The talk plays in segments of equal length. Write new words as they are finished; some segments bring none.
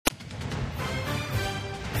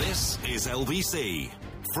This is LBC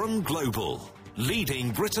from Global, leading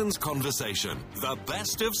Britain's conversation. The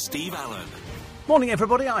best of Steve Allen. Morning,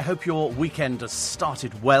 everybody. I hope your weekend has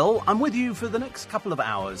started well. I'm with you for the next couple of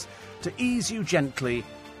hours to ease you gently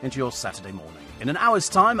into your Saturday morning. In an hour's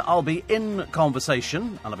time, I'll be in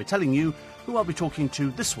conversation, and I'll be telling you who I'll be talking to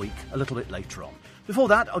this week a little bit later on. Before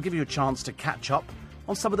that, I'll give you a chance to catch up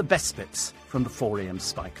on some of the best bits from the 4am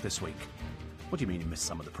spike this week. What do you mean you missed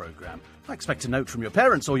some of the programme? I expect a note from your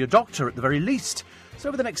parents or your doctor at the very least. So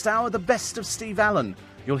over the next hour, the best of Steve Allen.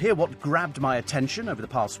 You'll hear what grabbed my attention over the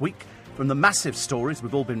past week, from the massive stories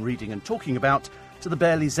we've all been reading and talking about to the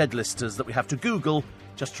barely Z-listers that we have to Google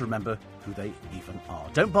just to remember who they even are.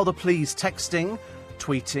 Don't bother, please, texting,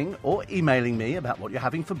 tweeting or emailing me about what you're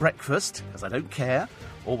having for breakfast, because I don't care,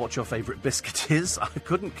 or what your favourite biscuit is. I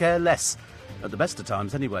couldn't care less. At the best of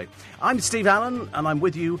times, anyway. I'm Steve Allen, and I'm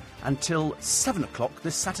with you until 7 o'clock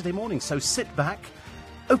this Saturday morning. So sit back,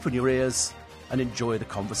 open your ears, and enjoy the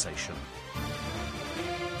conversation.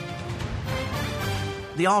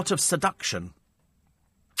 The art of seduction,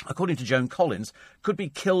 according to Joan Collins, could be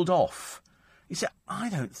killed off. You see, I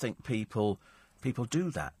don't think people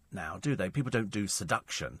do that now, do they? People don't do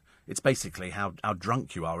seduction. It's basically how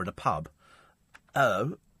drunk you are at a pub.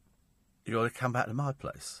 Oh, you ought to come back to my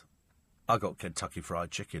place. I got Kentucky Fried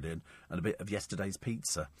Chicken in and a bit of yesterday's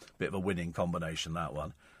pizza. Bit of a winning combination, that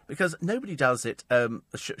one. Because nobody does it.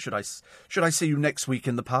 Should I see you next week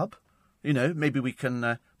in the pub? You know, maybe we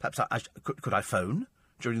can. Perhaps could I phone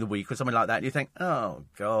during the week or something like that? And you think, oh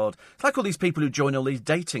God, it's like all these people who join all these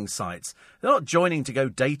dating sites. They're not joining to go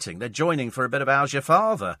dating. They're joining for a bit of how's your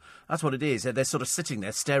father. That's what it is. They're sort of sitting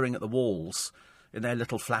there staring at the walls in their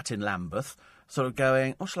little flat in Lambeth, sort of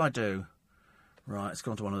going, what shall I do? Right, let's go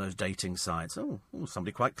on to one of those dating sites. Oh,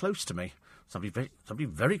 somebody quite close to me. Somebody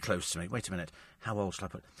very close to me. Wait a minute. How old shall I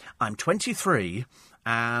put? I'm 23,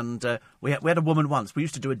 and we had a woman once. We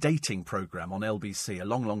used to do a dating programme on LBC a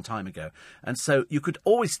long, long time ago. And so you could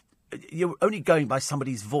always... You're only going by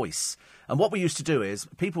somebody's voice. And what we used to do is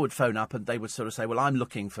people would phone up and they would sort of say, well, I'm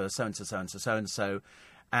looking for so-and-so, so-and-so, so-and-so.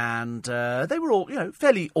 And they were all,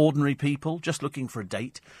 fairly ordinary people, just looking for a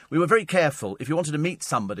date. We were very careful. If you wanted to meet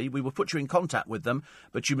somebody, we would put you in contact with them,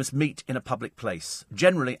 but you must meet in a public place.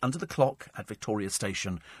 Generally, under the clock at Victoria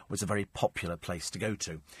Station was a very popular place to go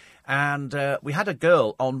to. And we had a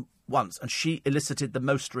girl on once, and she elicited the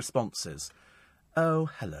most responses. Oh,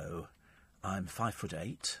 hello. I'm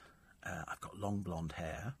 5'8". I've got long blonde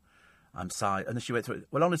hair. I'm sorry. And then she went through it.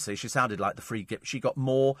 Well, honestly, she sounded like the free gift. She got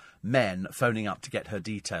more men phoning up to get her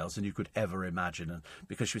details than you could ever imagine. And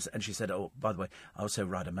because she said, oh, by the way, I also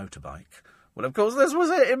ride a motorbike. Well, of course, this was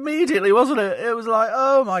it immediately, wasn't it? It was like,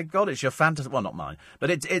 oh my God, it's your fantasy. Well, not mine, but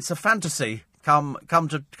it's a fantasy come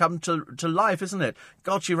to life, isn't it?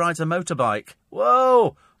 God, she rides a motorbike.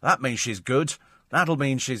 Whoa, that means she's good. That'll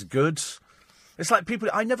mean she's good. It's like people.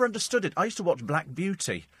 I never understood it. I used to watch Black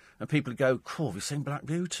Beauty. And people go, cool, have you seen Black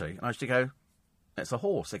Beauty? And I used to go, it's a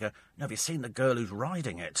horse. They go, no, have you seen the girl who's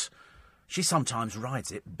riding it? She sometimes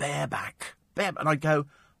rides it bareback. And I go,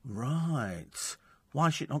 right, why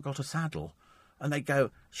has she not got a saddle? And they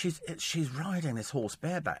go, she's riding this horse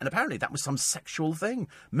bareback. And apparently that was some sexual thing.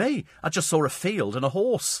 Me, I just saw a field and a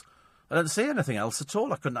horse. I don't see anything else at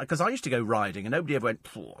all. I couldn't, because I used to go riding and nobody ever went,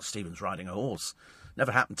 oh, Stephen's riding a horse.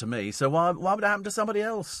 Never happened to me. So why would it happen to somebody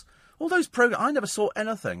else? All those programs, I never saw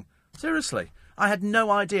anything. Seriously. I had no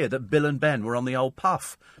idea that Bill and Ben were on the old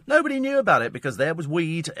puff. Nobody knew about it because there was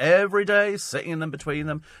weed every day, sitting in them between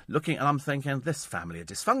them, looking, and I'm thinking, this family are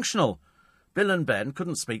dysfunctional. Bill and Ben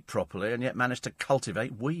couldn't speak properly and yet managed to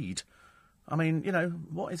cultivate weed. I mean,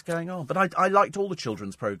 what is going on? But I liked all the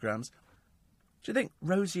children's programmes. Do you think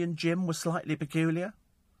Rosie and Jim were slightly peculiar?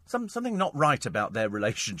 Something not right about their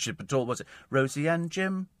relationship at all, was it? Rosie and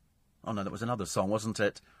Jim? Oh, no, that was another song, wasn't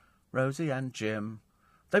it? Rosie and Jim.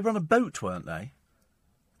 They were on a boat, weren't they?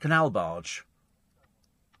 Canal barge.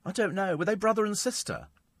 I don't know. Were they brother and sister?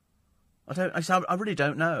 I really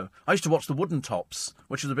don't know. I used to watch the Wooden Tops,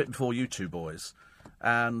 which was a bit before you two boys.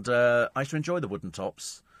 And I used to enjoy the Wooden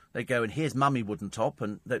Tops. They'd go, and here's Mummy Wooden Top,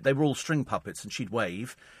 and they were all string puppets, and she'd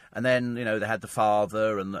wave. And then, they had the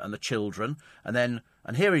father and the children. And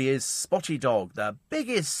here he is, Spotty Dog, the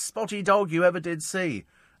biggest spotty dog you ever did see.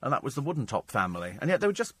 And that was the Wooden Top family. And yet they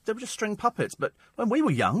were just string puppets. But when we were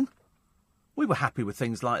young, we were happy with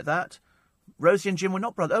things like that. Rosie and Jim were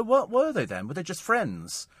not brothers. Oh, what were they then? Were they just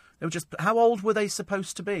friends? They were just... How old were they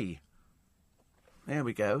supposed to be? There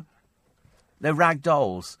we go. They're rag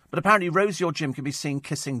dolls. But apparently Rosie or Jim can be seen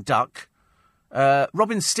kissing Duck.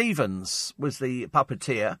 Robin Stevens was the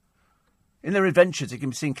puppeteer. In their adventures, he can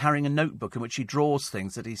be seen carrying a notebook in which he draws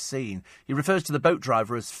things that he's seen. He refers to the boat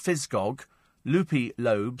driver as Fizzgog, Loopy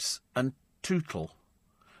Lobes, and Tootle.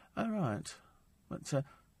 Oh, right. But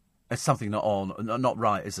it's something not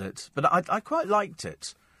right, is it? But I quite liked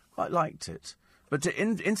it. Quite liked it. But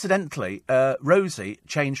incidentally, Rosie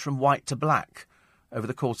changed from white to black over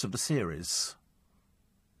the course of the series.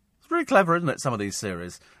 It's very clever, isn't it, some of these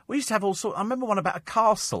series? We used to have all sorts... I remember one about a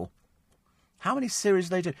castle. How many series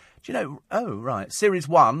they do? Do you know... Oh, right. Series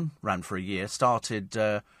 1 ran for a year, started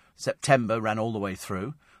September, ran all the way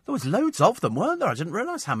through. There was loads of them, weren't there? I didn't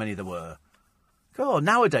realise how many there were. God,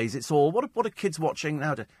 nowadays it's all... What are kids watching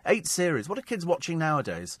nowadays? 8 series. What are kids watching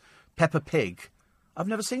nowadays? Peppa Pig. I've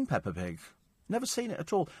never seen Peppa Pig. Never seen it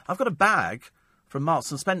at all. I've got a bag from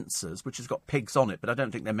Marks and Spencer's, which has got pigs on it, but I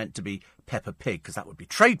don't think they're meant to be Peppa Pig, because that would be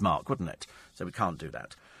trademark, wouldn't it? So we can't do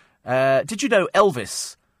that. Did you know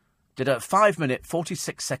Elvis did a 5-minute,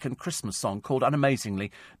 46-second Christmas song called,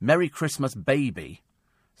 unamazingly, Merry Christmas Baby,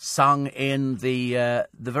 sung in the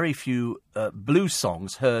very few blues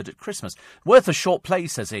songs heard at Christmas. Worth a short play,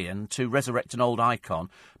 says Ian, to resurrect an old icon.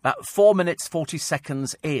 About 4 minutes, 40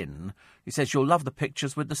 seconds in, he says, you'll love the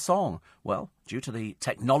pictures with the song. Well, due to the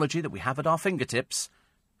technology that we have at our fingertips,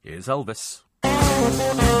 here's Elvis. Got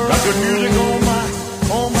good music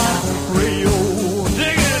on my radio.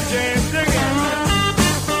 Dig it, James, dig it.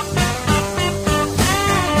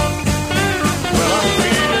 Well, I'm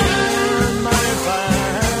feeling mighty fine.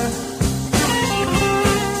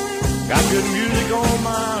 Got good music on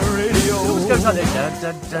my radio. It goes like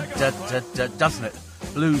this, doesn't it?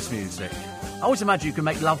 Blues music. I always imagine you can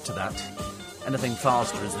make love to that. Anything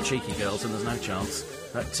faster is the cheeky girls, and there's no chance.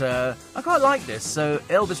 But I quite like this. So,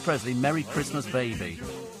 Elvis Presley, Merry Christmas Baby.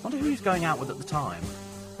 I wonder who he was going out with at the time.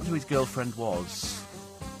 I wonder who his girlfriend was.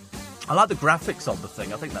 I like the graphics of the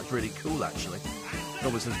thing. I think that's really cool, actually. It's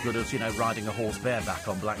almost as good as, riding a horse bareback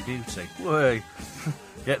on Black Beauty. Whey!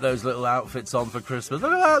 Get those little outfits on for Christmas.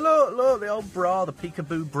 Look at that, look, the old bra, the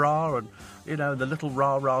peekaboo bra, and, the little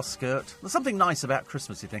rah-rah skirt. There's something nice about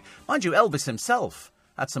Christmas, you think. Mind you, Elvis himself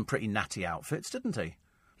had some pretty natty outfits, didn't he?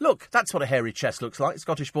 Look, that's what a hairy chest looks like,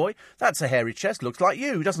 Scottish boy. That's a hairy chest. Looks like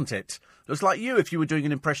you, doesn't it? Looks like you if you were doing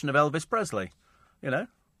an impression of Elvis Presley.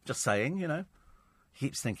 Just saying, He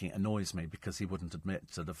keeps thinking it annoys me because he wouldn't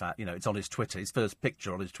admit to the fact, it's on his Twitter. His first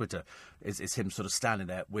picture on his Twitter is him sort of standing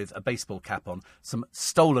there with a baseball cap on, some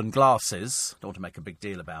stolen glasses. Don't want to make a big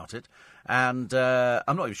deal about it. And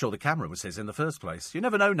I'm not even sure the camera was his in the first place. You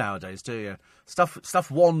never know nowadays, do you?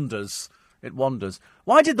 Stuff wanders. It wanders.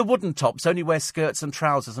 Why did the wooden tops only wear skirts and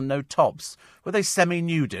trousers and no tops? Were they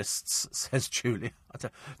semi-nudists, says Julie. Do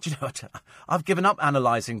you know what? I've given up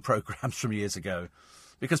analysing programmes from years ago.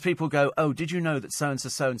 Because people go, oh, did you know that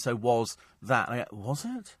so-and-so was that? And I go, was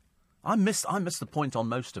it? I missed the point on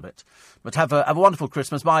most of it. But have a wonderful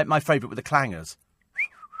Christmas. My favourite were the clangers.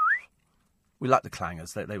 We liked the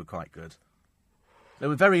clangers. They were quite good. They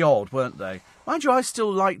were very odd, weren't they? Mind you, I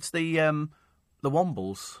still liked the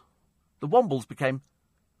Wombles. The Wombles became...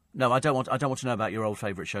 No, I don't want to know about your old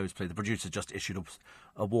favourite shows, please. The producer just issued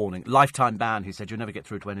a warning. Lifetime ban, he said. You'll never get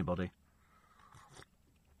through to anybody.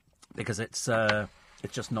 Because it's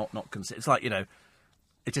just not considered. It's like, it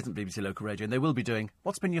isn't BBC Local Radio, and they will be doing,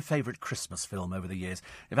 what's been your favourite Christmas film over the years?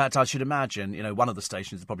 In fact, I should imagine, one of the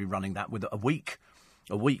stations is probably running that with a week,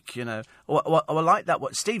 Or like that,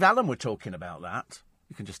 what Steve Allen were talking about that.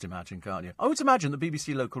 You can just imagine, can't you? I would imagine that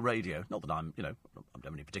BBC Local Radio, not that I'm, I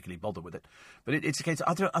don't really particularly bother with it, but it's a case,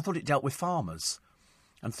 I thought it dealt with farmers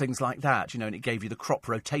and things like that, and it gave you the crop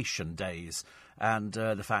rotation days, and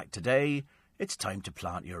the fact today, it's time to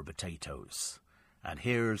plant your potatoes. And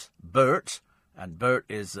here's Bert, and Bert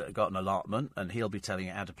is got an allotment, and he'll be telling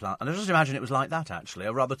you how to plant. And I just imagine it was like that, actually,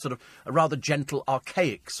 a rather gentle,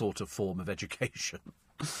 archaic sort of form of education.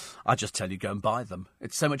 I just tell you, go and buy them.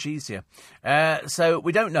 It's so much easier. So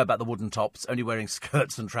we don't know about the wooden tops, only wearing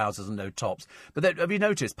skirts and trousers and no tops. But have you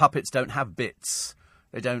noticed puppets don't have bits?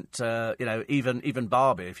 They don't, even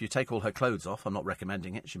Barbie, if you take all her clothes off, I'm not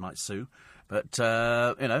recommending it, she might sue. But,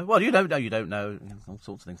 well, you don't know. All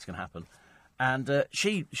sorts of things can happen. And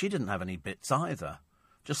she didn't have any bits either.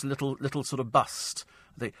 Just a little sort of bust.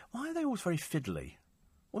 Why are they always very fiddly?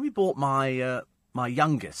 When we bought my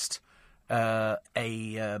youngest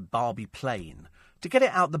a Barbie plane, to get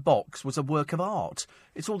it out the box was a work of art.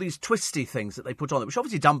 It's all these twisty things that they put on it, which are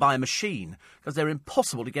obviously done by a machine, because they're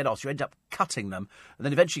impossible to get off. So you end up cutting them, and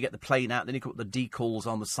then eventually you get the plane out, and then you put the decals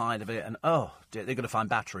on the side of it, and, oh, dear, they're going to find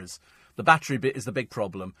batteries. The battery bit is the big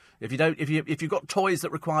problem. If you've got toys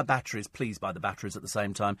that require batteries, please buy the batteries at the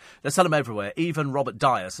same time. They sell them everywhere. Even Robert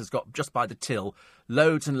Dias has got, just by the till,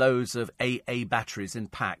 loads and loads of AA batteries in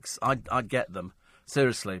packs. I'd get them.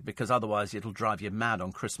 Seriously, because otherwise it'll drive you mad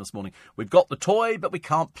on Christmas morning. We've got the toy, but we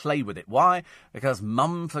can't play with it. Why? Because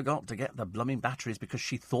Mum forgot to get the blooming batteries because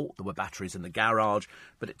she thought there were batteries in the garage,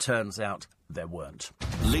 but it turns out there weren't.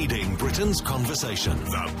 Leading Britain's conversation.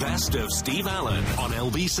 The best of Steve Allen on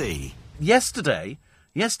LBC. Yesterday,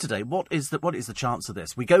 what is the chance of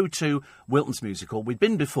this? We go to Wilton's Musical. We'd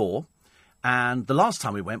been before, and the last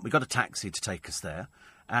time we went, we got a taxi to take us there,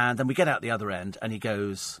 and then we get out the other end, and he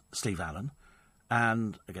goes, Steve Allen.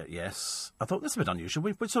 And I go, yes. I thought, that's a bit unusual.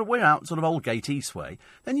 We're out sort of Oldgate East way.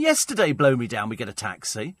 Then yesterday, blow me down, we get a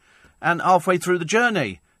taxi. And halfway through the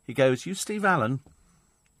journey, he goes, you Steve Allen?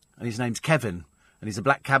 And his name's Kevin. And he's a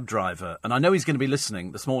black cab driver. And I know he's going to be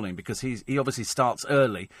listening this morning because he obviously starts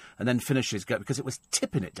early and then finishes, because it was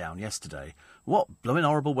tipping it down yesterday. What blooming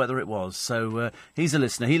horrible weather it was. So he's a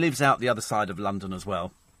listener. He lives out the other side of London as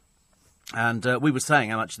well. And we were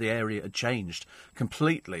saying how much the area had changed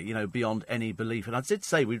completely, beyond any belief. And I did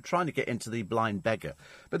say we were trying to get into the Blind Beggar.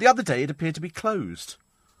 But the other day it appeared to be closed.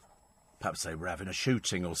 Perhaps they were having a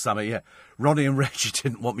shooting or something. Yeah, Ronnie and Reggie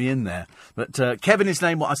didn't want me in there. But Kevin, his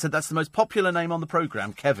name, I said that's the most popular name on the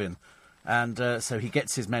programme, Kevin. And so he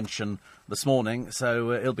gets his mention this morning.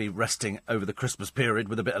 So he'll be resting over the Christmas period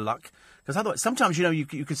with a bit of luck. Because otherwise, sometimes, you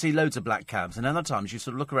can see loads of black cabs. And other times you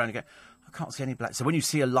sort of look around and go, I can't see any black. So when you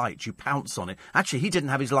see a light, you pounce on it. Actually, he didn't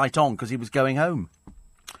have his light on because he was going home,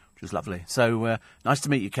 which was lovely. So nice to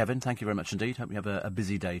meet you, Kevin. Thank you very much indeed. Hope you have a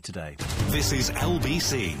busy day today. This is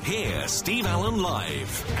LBC. Hear Steve Allen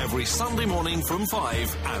live every Sunday morning from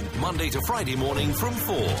 5 and Monday to Friday morning from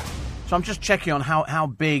 4. So I'm just checking on how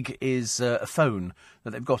big is a phone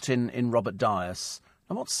that they've got in Robert Dias.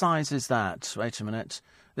 And what size is that? Wait a minute.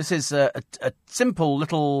 This is a simple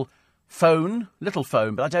little phone,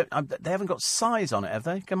 but they haven't got size on it, have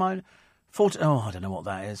they? Come on. 40, I don't know what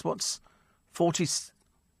that is. What's 40...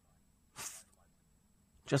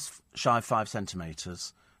 Just shy of 5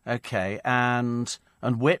 centimetres. OK, and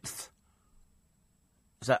width?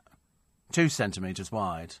 Is that 2 centimetres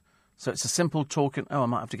wide? So it's a simple talking... I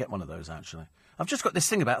might have to get one of those, actually. I've just got this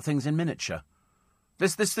thing about things in miniature.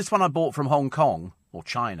 This one I bought from Hong Kong, or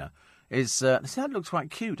China, is... see, that looks quite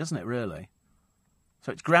cute, doesn't it, really?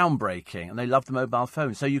 So it's groundbreaking, and they love the mobile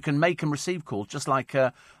phone. So you can make and receive calls just like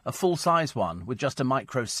a full-size one with just a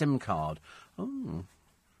micro SIM card. Oh.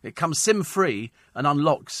 It comes SIM-free and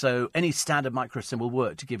unlocked, so any standard micro SIM will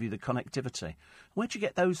work to give you the connectivity. Where'd you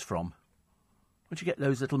get those from? Where'd you get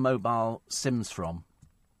those little mobile SIMs from?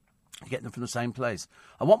 You get them from the same place.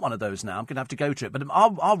 I want one of those now. I'm going to have to go to it. But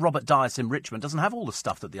our Robert Dias in Richmond doesn't have all the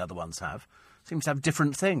stuff that the other ones have. Seems to have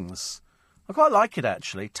different things. I quite like it,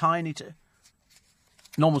 actually. Tiny...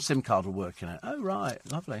 Normal SIM card will work in it. Oh, right.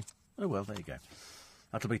 Lovely. Oh, well, there you go.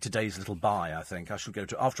 That'll be today's little buy, I think. I shall go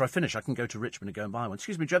to... After I finish, I can go to Richmond and go and buy one.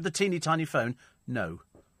 Excuse me, do you have the teeny tiny phone? No.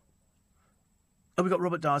 Oh, we've got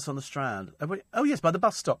Robert Dias on the Strand. Oh, yes, by the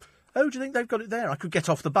bus stop. Oh, do you think they've got it there? I could get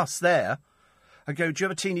off the bus there and go, do you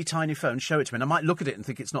have a teeny tiny phone? Show it to me. And I might look at it and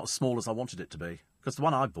think it's not as small as I wanted it to be. Because the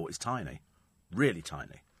one I bought is tiny. Really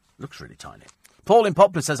tiny. Looks really tiny. Paul in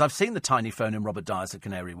Poplar says, I've seen the tiny phone in Robert Dias at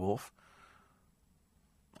Canary Wharf.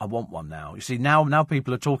 I want one now. You see, now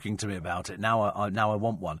people are talking to me about it. Now I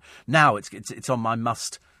want one. Now it's on my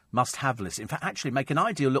must have list. In fact, actually, make an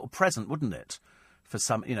ideal little present, wouldn't it, for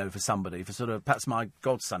somebody, for sort of perhaps my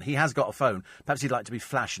godson. He has got a phone. Perhaps he'd like to be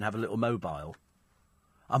flash and have a little mobile.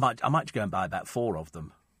 I might go and buy about 4 of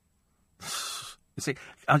them. You see,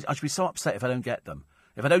 I should be so upset if I don't get them.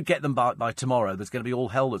 If I don't get them by tomorrow, there's going to be all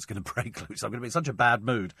hell that's going to break loose. I'm going to be in such a bad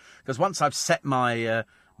mood because once I've set my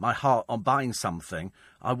heart on buying something,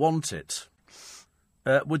 I want it.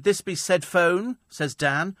 Would this be said phone? Says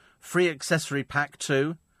Dan. Free accessory pack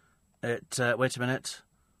too. Wait a minute.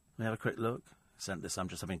 Let me have a quick look. Sent this. I'm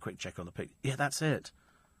just having a quick check on the pic. Yeah, that's it.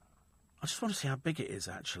 I just want to see how big it is,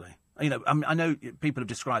 actually. I know people have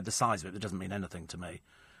described the size of it. It doesn't mean anything to me.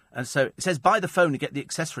 And so it says buy the phone and get the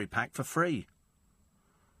accessory pack for free.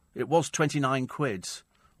 It was 29 quid.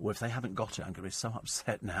 Or if they haven't got it, I'm going to be so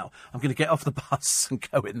upset now. I'm going to get off the bus and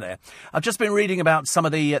go in there. I've just been reading about some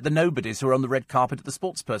of the nobodies who are on the red carpet at the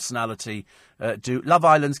Sports Personality do. Love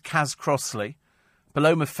Island's Kaz Crossley,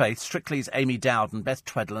 Paloma Faith, Strictly's Amy Dowden, Beth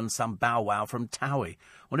Tweddle and some bow wow from Towie.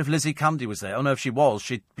 I wonder if Lizzie Cundy was there. Oh, no, if she was,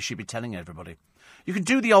 she'd be telling everybody. You can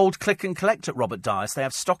do the old click and collect at Robert Dias. They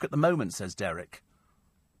have stock at the moment, says Derek.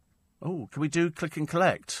 Oh, can we do click and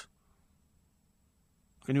collect?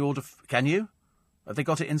 Can you order... Can you? Have they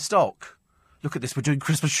got it in stock? Look at this, we're doing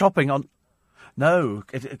Christmas shopping on... No,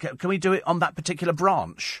 can we do it on that particular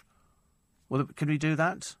branch? Well, can we do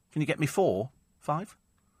that? Can you get me 4? 5?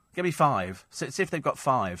 Get me 5. See if they've got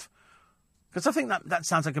 5. Because I think that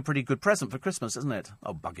sounds like a pretty good present for Christmas, doesn't it?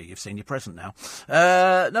 Oh, bugger, you've seen your present now.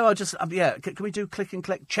 No, I just... yeah, can we do click and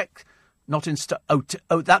collect? Check, not in stock.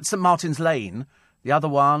 Oh, that's St Martin's Lane. The other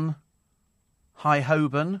one, High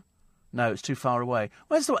Holborn. No, it's too far away.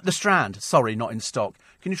 Where's the Strand? Sorry, not in stock.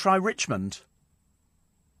 Can you try Richmond?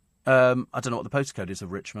 I don't know what the postcode is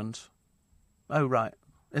of Richmond. Oh, right.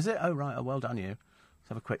 Is it? Oh, right. Oh, well done, you. Let's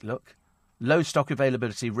have a quick look. Low stock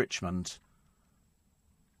availability, Richmond.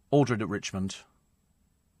 Order it at Richmond.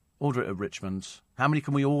 Order it at Richmond. How many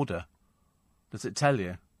can we order? Does it tell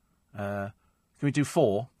you? Can we do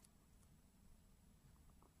 4?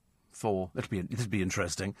 4. This'll be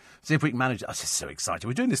interesting. See if we can manage it. I'm just so excited.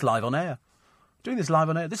 We're doing this live on air.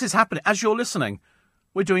 This is happening. As you're listening,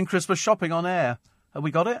 we're doing Christmas shopping on air. Have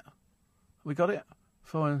we got it?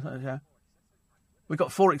 4, yeah. We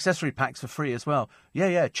got 4 accessory packs for free as well.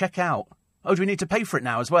 Yeah, check out. Oh, do we need to pay for it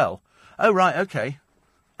now as well? Oh, right, okay.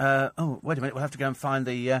 Oh, wait a minute, we'll have to go and find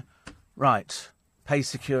the... right, pay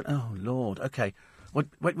secure... Oh, Lord, okay.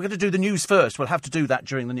 We're going to do the news first. We'll have to do that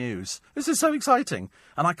during the news. This is so exciting.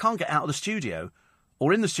 And I can't get out of the studio,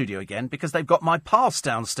 or in the studio again, because they've got my pass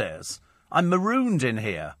downstairs. I'm marooned in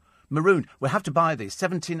here. Marooned. We'll have to buy these.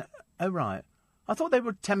 17... Oh, right. I thought they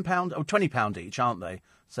were £10 or £20 each, aren't they?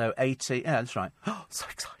 So 80... Yeah, that's right. Oh, so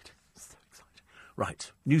excited.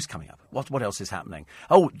 Right, news coming up. What else is happening?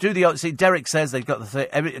 Oh, see, Derek says they've got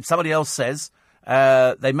the... somebody else says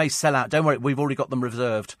they may sell out. Don't worry, we've already got them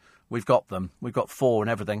reserved. We've got them. We've got 4 and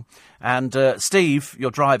everything. And Steve,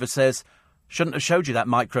 your driver, says, shouldn't have showed you that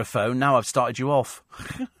microphone. Now I've started you off.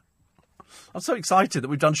 I'm so excited that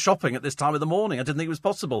we've done shopping at this time of the morning. I didn't think it was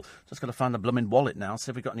possible. Just got to find the blooming wallet now, see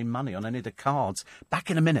if we've got any money on any of the cards.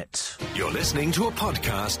 Back in a minute. You're listening to a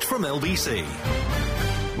podcast from LBC.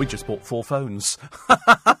 We just bought 4 phones.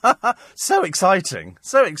 So exciting.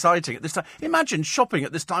 So exciting at this time. Imagine shopping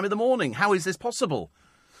at this time of the morning. How is this possible?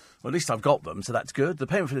 Well, at least I've got them, so that's good. The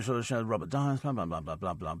payment for this order shows Robert Dyers, blah, blah, blah, blah,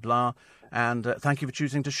 blah, blah, blah. And thank you for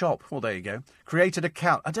choosing to shop. Well, there you go. Create an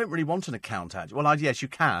account. I don't really want an account, actually. Well, yes, you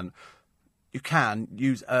can. You can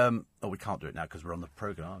use... oh, we can't do it now because we're on the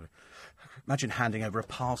programme, aren't we? Imagine handing over a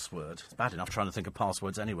password. It's bad enough trying to think of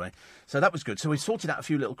passwords anyway. So that was good. So we sorted out a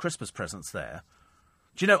few little Christmas presents there.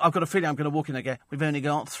 Do you know, I've got a feeling I'm going to walk in and go, we've only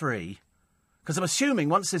got 3. Because I'm assuming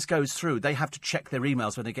once this goes through, they have to check their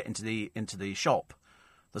emails when they get into the shop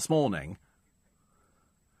this morning.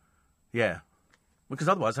 Yeah. Because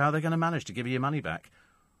otherwise, how are they going to manage to give you your money back?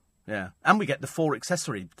 Yeah. And we get the 4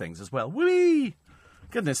 accessory things as well. Whee!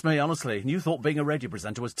 Goodness me, honestly. You thought being a radio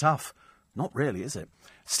presenter was tough. Not really, is it?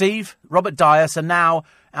 Steve, Robert Dyers are now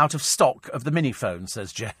out of stock of the mini phone,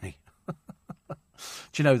 says Jenny. Do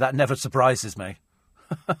you know, that never surprises me.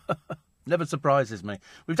 Never surprises me.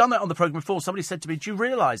 We've done that on the programme before. Somebody said to me, do you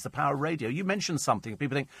realise the power of radio? You mentioned something.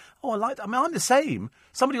 People think, oh, I like that. I mean, I'm the same.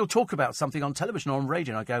 Somebody will talk about something on television or on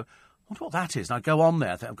radio, and I go, I wonder what that is. And I go on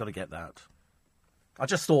there. I think I've got to get that. I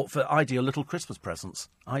just thought for ideal little Christmas presents.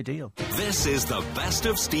 Ideal. This is the best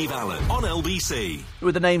of Steve Allen on LBC. Who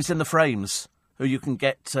are the names in the frames who you can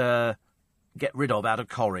get rid of out of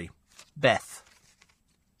Corrie? Beth,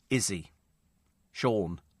 Izzy,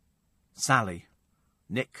 Sean, Sally,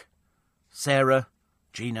 Nick, Sarah,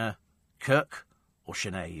 Gina, Kirk or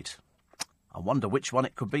Sinead. I wonder which one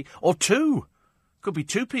it could be. Or 2. Could be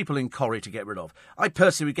 2 people in Corrie to get rid of. I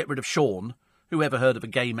personally would get rid of Sean. Who ever heard of a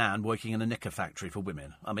gay man working in a knicker factory for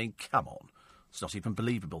women? I mean, come on. It's not even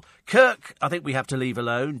believable. Kirk, I think we have to leave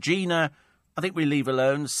alone. Gina, I think we leave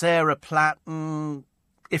alone. Sarah Platt,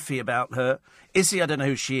 iffy about her. Izzy, I don't know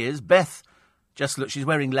who she is. Beth, just look, she's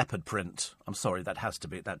wearing leopard print. I'm sorry, that has to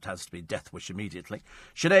be death wish immediately.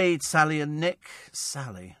 Sinead, Sally and Nick.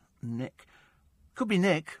 Sally, Nick. Could be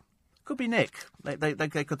Nick. Could be Nick.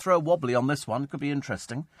 They could throw a wobbly on this one. Could be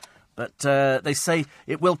interesting. But they say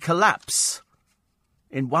it will collapse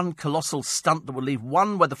in one colossal stunt that will leave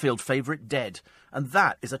one Weatherfield favourite dead. And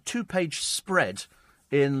that is a 2-page spread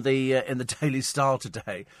in the Daily Star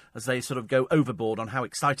today, as they sort of go overboard on how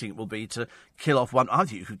exciting it will be to kill off one. I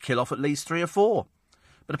think you could kill off at least 3 or 4.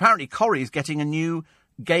 But apparently Corrie is getting a new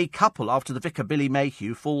gay couple after the vicar Billy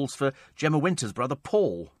Mayhew falls for Gemma Winter's brother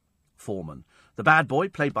Paul Foreman. The bad boy,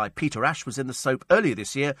 played by Peter Ash, was in the soap earlier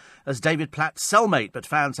this year as David Platt's cellmate, but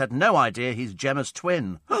fans had no idea he's Gemma's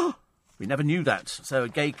twin. We never knew that. So a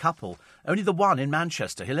gay couple. Only the one in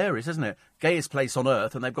Manchester. Hilarious, isn't it? Gayest place on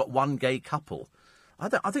earth, and they've got one gay couple. I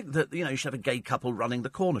think that, you should have a gay couple running the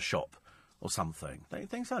corner shop or something. Don't you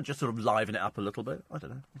think so? Just sort of liven it up a little bit. I don't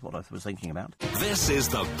know. That's what I was thinking about. This is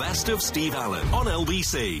the best of Steve Allen on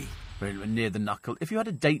LBC. Very near the knuckle. If you had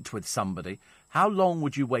a date with somebody, how long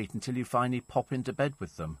would you wait until you finally pop into bed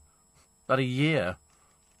with them? About a year.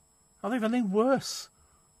 I think anything worse.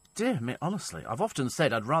 Dear me, honestly, I've often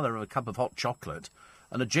said I'd rather have a cup of hot chocolate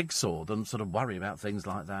and a jigsaw than sort of worry about things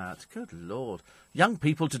like that. Good Lord. Young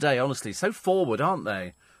people today, honestly, so forward, aren't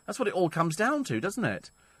they? That's what it all comes down to, doesn't it?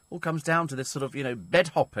 All comes down to this sort of, bed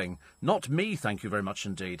hopping. Not me, thank you very much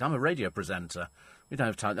indeed. I'm a radio presenter. We don't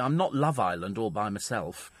have time. I'm not Love Island all by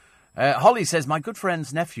myself. Holly says, my good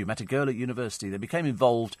friend's nephew met a girl at university. They became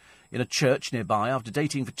involved in a church nearby. After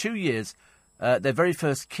dating for 2 years, their very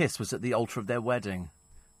first kiss was at the altar of their wedding.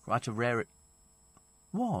 Quite a rare...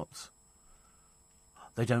 What?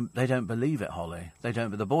 They don't believe it, Holly. They don't.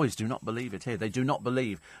 But the boys do not believe it here. They do not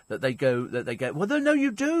believe that they go. Well, no,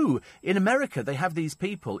 you do. In America, they have these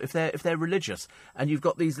people. If they're religious, and you've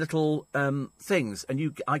got these little things,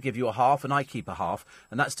 and I give you a half, and I keep a half,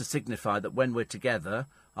 and that's to signify that when we're together,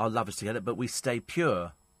 our love is together, but we stay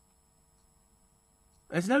pure.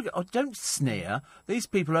 There's no. Oh, don't sneer. These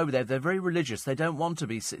people over there, they're very religious. They don't want to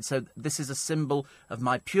be. So this is a symbol of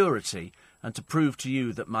my purity, and to prove to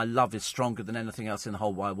you that my love is stronger than anything else in the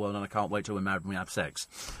whole wide world, and I can't wait till we're married and we have sex.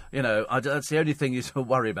 That's the only thing you sort of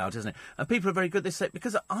worry about, isn't it? And people are very good. They say,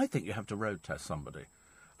 because I think you have to road test somebody.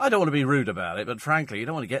 I don't want to be rude about it, but frankly, you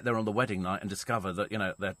don't want to get there on the wedding night and discover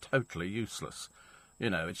that, they're totally useless.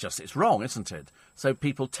 It's wrong, isn't it? So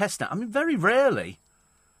people test that. I mean, very rarely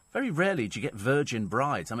do you get virgin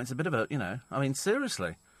brides. I mean, it's a bit of a,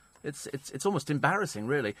 seriously. It's almost embarrassing,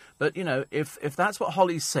 really. But, if that's what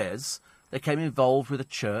Holly says, they came involved with a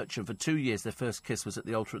church, and for 2 years their first kiss was at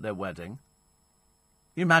the altar at their wedding.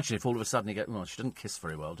 You imagine if all of a sudden you get, well, she doesn't kiss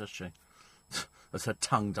very well, does she? As her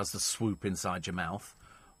tongue does the swoop inside your mouth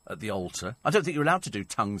at the altar. I don't think you're allowed to do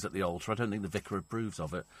tongues at the altar. I don't think the vicar approves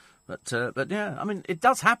of it. But yeah, I mean, it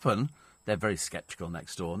does happen. They're very sceptical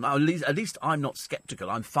next door. Now, at least I'm not sceptical.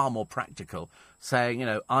 I'm far more practical, saying,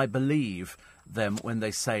 I believe them when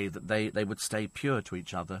they say that they would stay pure to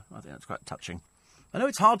each other. I think that's quite touching. I know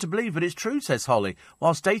it's hard to believe, but it's true, says Holly.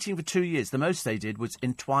 Whilst dating for 2 years, the most they did was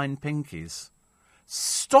entwine pinkies.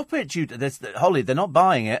 Stop it, Holly, they're not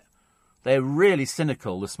buying it. They're really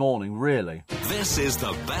cynical this morning, really. This is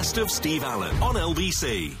the best of Steve Allen on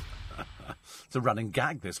LBC. It's a running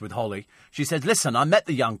gag, this, with Holly. She said, listen, I met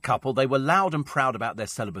the young couple. They were loud and proud about their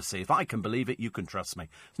celibacy. If I can believe it, you can trust me.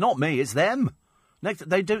 It's not me, it's them.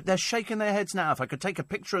 They're shaking their heads now. If I could take a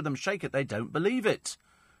picture of them, shake it, they don't believe it.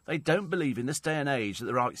 They don't believe in this day and age that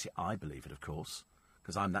there are... See, I believe it, of course,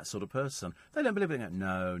 because I'm that sort of person. They don't believe it.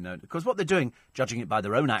 No. Because what they're doing, judging it by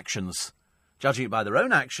their own actions.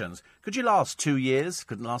 Could you last 2 years?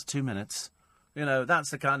 Couldn't last 2 minutes. That's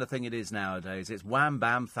the kind of thing it is nowadays. It's wham,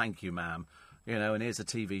 bam, thank you, ma'am. And here's a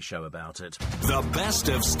TV show about it. The best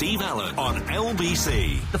of Steve Allen on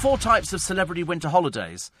LBC. The 4 types of celebrity winter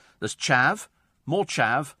holidays. There's chav, more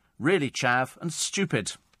chav, really chav, and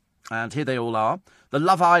stupid. And here they all are. The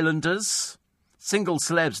Love Islanders. Single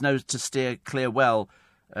celebs know to steer clear of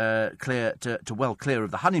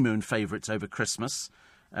the honeymoon favourites over Christmas.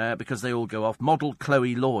 Because they all go off. Model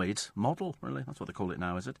Chloe Lloyd. Model? Really? That's what they call it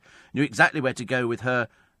now, is it? Knew exactly where to go with her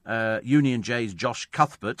Union J's Josh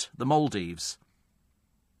Cuthbert, the Maldives.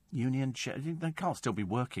 Union J... They can't still be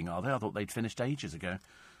working, are they? I thought they'd finished ages ago.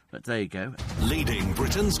 But there you go. Leading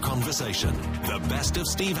Britain's conversation. The best of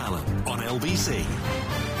Steve Allen on LBC.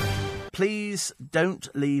 Please don't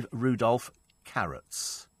leave Rudolph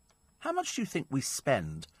carrots. How much do you think we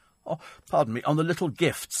spend... Oh, pardon me, on the little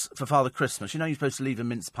gifts for Father Christmas? You're supposed to leave a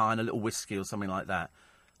mince pie and a little whiskey or something like that.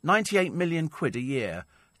 98 million quid a year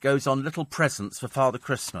goes on little presents for Father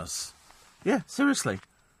Christmas. Yeah, seriously.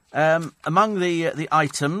 Among the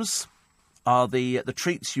items are the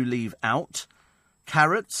treats you leave out.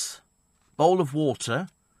 Carrots, bowl of water,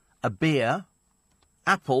 a beer,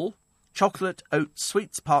 apple, chocolate, oats,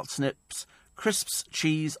 sweets, parsnips, crisps,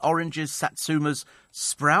 cheese, oranges, satsumas,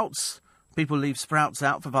 sprouts... People leave sprouts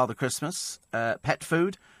out for Father Christmas. Pet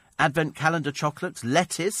food, advent calendar chocolates,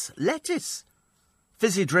 lettuce,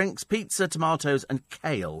 fizzy drinks, pizza, tomatoes, and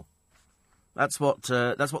kale. That's what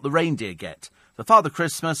the reindeer get for Father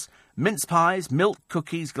Christmas. Mince pies, milk,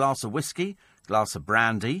 cookies, glass of whiskey, glass of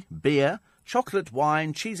brandy, beer, chocolate,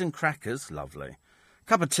 wine, cheese and crackers. Lovely.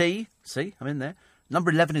 Cup of tea. See, I'm in there.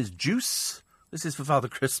 Number 11 is juice. This is for Father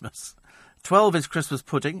Christmas. 12 is Christmas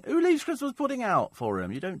pudding. Who leaves Christmas pudding out for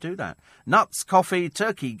him? You don't do that. Nuts, coffee,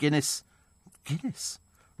 turkey, Guinness,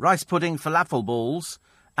 rice pudding, falafel balls,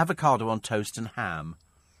 avocado on toast and ham.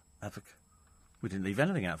 We didn't leave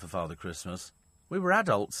anything out for Father Christmas. We were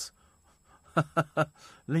adults.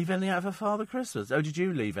 Leave anything out for Father Christmas? Oh, did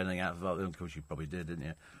you leave anything out for Father? Of course you probably did, didn't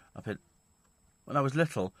you? When I was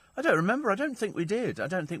little. I don't remember. I don't think we did. I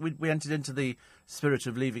don't think we entered into the spirit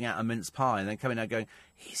of leaving out a mince pie and then coming out going,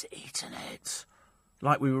 he's eaten it.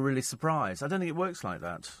 Like we were really surprised. I don't think it works like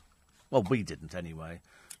that. Well, we didn't anyway.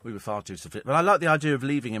 We were far too sophisticated. But I like the idea of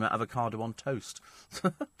leaving him avocado on toast.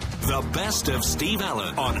 The best of Steve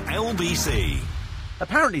Allen on LBC.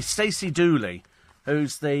 Apparently, Stacey Dooley,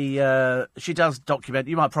 who's she does document.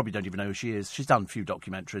 You might probably don't even know who she is. She's done a few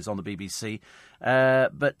documentaries on the BBC.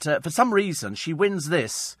 But for some reason, she wins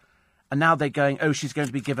this. And now they're going, oh, she's going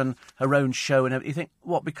to be given her own show. And you think,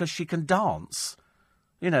 what, because she can dance?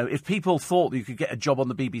 You know, if people thought that you could get a job on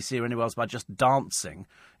the BBC or anywhere else by just dancing,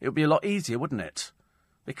 it would be a lot easier, wouldn't it?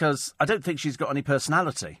 Because I don't think she's got any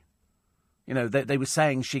personality. You know, they were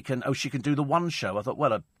saying she can do the one show. I thought,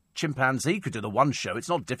 well, a chimpanzee could do the one show. It's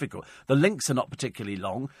not difficult. The links are not particularly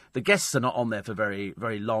long. The guests are not on there for very,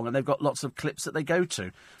 very long. And they've got lots of clips that they go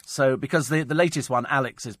to. So, because the latest one,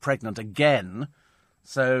 Alex, is pregnant again,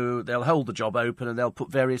 so they'll hold the job open and they'll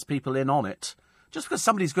put various people in on it. Just because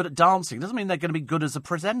somebody's good at dancing doesn't mean they're going to be good as a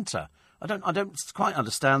presenter. I don't quite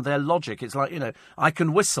understand their logic. It's like, you know, I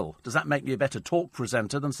can whistle. Does that make me a better talk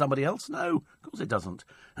presenter than somebody else? No, of course it doesn't.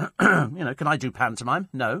 You know, can I do pantomime?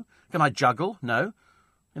 No. Can I juggle? No.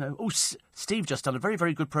 You know, Steve just done a very,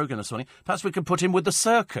 very good programme this morning. Perhaps we could put him with the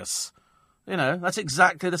circus. You know, that's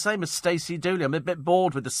exactly the same as Stacey Dooley. I'm a bit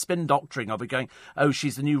bored with the spin doctoring of it going, oh,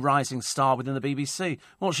 she's the new rising star within the BBC.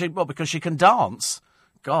 Well, because she can dance.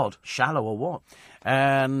 God, shallow or what?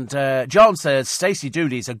 And John says, Stacey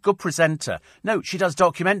Dooley's a good presenter. No, she does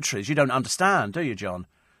documentaries. You don't understand, do you, John?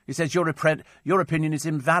 He says, your opinion is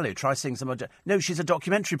invalid. Try seeing some... No, she's a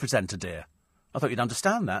documentary presenter, dear. I thought you'd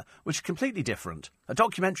understand that, which is completely different. A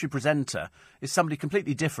documentary presenter is somebody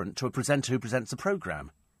completely different to a presenter who presents a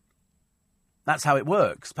programme. That's how it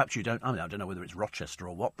works. Perhaps you don't... I don't know whether it's Rochester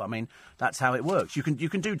or what, but I mean, that's how it works. You can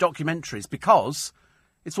do documentaries because...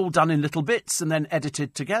 it's all done in little bits and then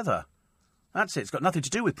edited together. That's it. It's got nothing to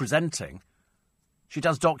do with presenting. She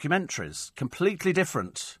does documentaries. Completely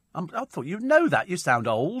different. I thought you'd know that. You sound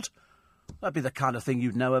old. That'd be the kind of thing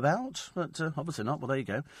you'd know about. But obviously not. Well, there you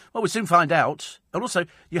go. Well, we'll soon find out. And also,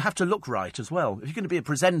 you have to look right as well. If you're going to be a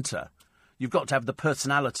presenter, you've got to have the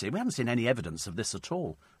personality. We haven't seen any evidence of this at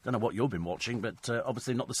all. Don't know what you've been watching, but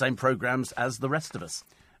obviously not the same programmes as the rest of us.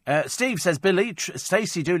 Steve says, Billy,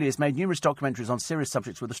 Stacey Dooley has made numerous documentaries on serious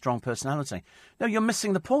subjects with a strong personality. No, you're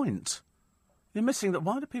missing the point. You're missing that.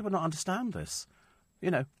 Why do people not understand this? You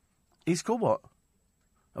know, he's called what?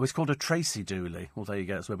 Oh, he's called a Tracy Dooley. Well, there you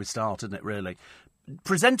go. That's where we start, isn't it, really?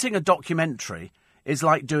 Presenting a documentary is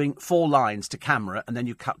like doing 4 lines to camera and then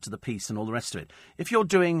you cut to the piece and all the rest of it. If you're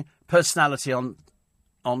doing personality on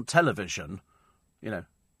television, you know,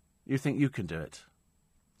 you think you can do it.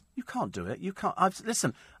 You can't do it. You can't.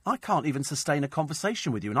 Listen, I can't even sustain a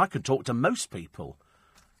conversation with you, and I could talk to most people.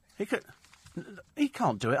 He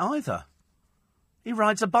can't do it either. He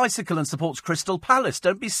rides a bicycle and supports Crystal Palace.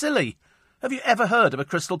 Don't be silly. Have you ever heard of a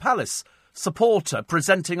Crystal Palace supporter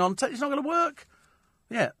presenting on... It's not going to work.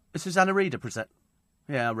 Yeah, is Susanna Reader present...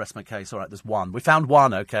 Yeah, I'll rest my case. All right, there's one. We found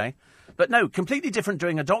one, OK? But no, completely different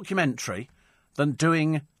doing a documentary than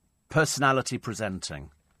doing personality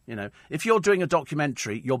presenting. You know, if you're doing a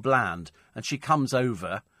documentary, you're bland, and she comes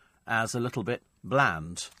over as a little bit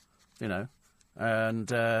bland, you know. And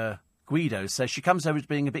Guido says she comes over as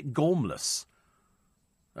being a bit gormless,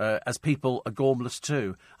 as people are gormless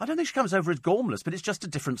too. I don't think she comes over as gormless, but it's just a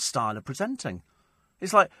different style of presenting.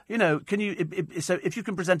 It's like, you know, so if you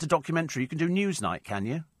can present a documentary, you can do Newsnight, can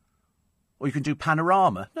you? Or you can do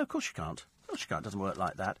Panorama. No, of course you can't. Of course you can't. It doesn't work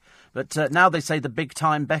like that. But now they say the big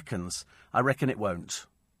time beckons. I reckon it won't.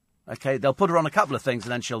 OK, they'll put her on a couple of things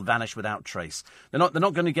and then she'll vanish without trace. They're not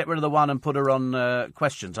going to get rid of the one and put her on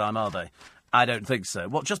Question Time, are they? I don't think so.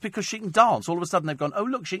 What, just because she can dance? All of a sudden they've gone, oh,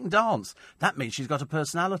 look, she can dance. That means she's got a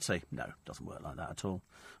personality. No, it doesn't work like that at all.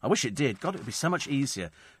 I wish it did. God, it would be so much easier.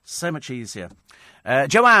 So much easier.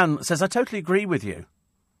 Joanne says, I totally agree with you.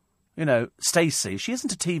 You know, Stacey, she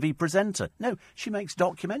isn't a TV presenter. No, she makes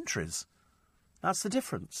documentaries. That's the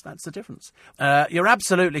difference. That's the difference. You're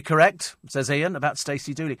absolutely correct, says Ian, about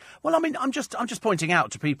Stacey Dooley. Well, I mean, I'm just pointing out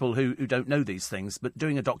to people who don't know these things, but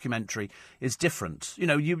doing a documentary is different. You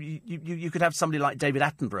know, you could have somebody like David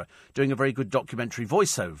Attenborough doing a very good documentary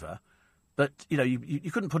voiceover, but, you know, you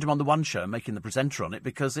couldn't put him on the one show and making the presenter on it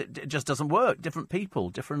because it just doesn't work. Different people,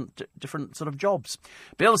 different sort of jobs.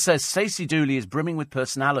 Bill says Stacey Dooley is brimming with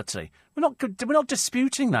personality. We're not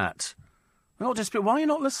disputing that. We're not disputing. Why are you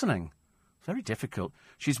not listening? Very difficult.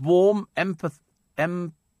 She's warm, empathic.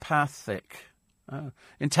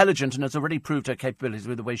 Intelligent and has already proved her capabilities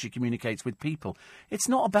with the way she communicates with people. It's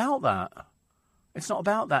not about that. It's not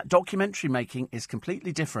about that. Documentary making is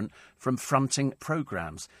completely different from fronting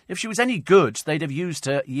programmes. If she was any good, they'd have used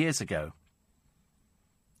her years ago.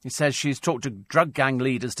 He says she's talked to drug gang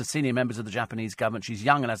leaders, to senior members of the Japanese government. She's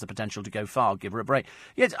young and has the potential to go far. Give her a break.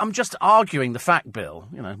 Yet I'm just arguing the fact, Bill.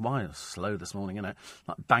 You know, why slow this morning, you know,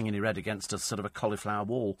 like banging your head against a sort of a cauliflower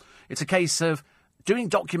wall. It's a case of doing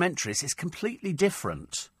documentaries is completely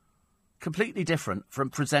different from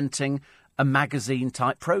presenting a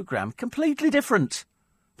magazine-type programme. Completely different.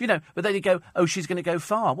 You know, but then you go, oh, she's going to go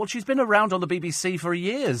far. Well, she's been around on the BBC for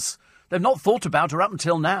years. They've not thought about her up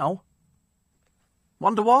until now.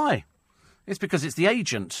 Wonder why? It's because it's the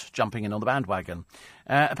agent jumping in on the bandwagon.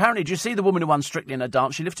 Apparently, do you see the woman who won Strictly in her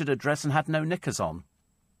dance? She lifted her dress and had no knickers on.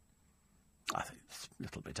 I think it's a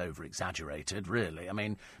little bit over-exaggerated, really. I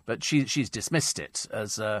mean, but she's dismissed it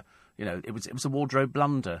as, you know, it was a wardrobe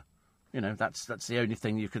blunder. You know, that's the only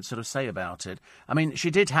thing you could sort of say about it. I mean, she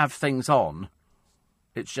did have things on.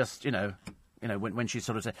 It's just, you know, when she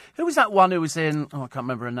sort of said, who was that one who was in? Oh, I can't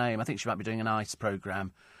remember her name. I think she might be doing an ICE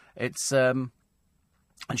programme. It's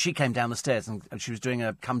and she came down the stairs and she was doing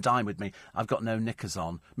a "Come Dine With Me. I've got no knickers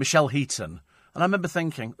on." Michelle Heaton. And I remember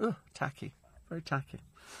thinking, oh, tacky, very tacky.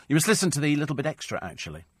 You must listen to the Little Bit Extra,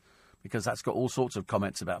 actually, because that's got all sorts of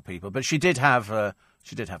comments about people. But she did have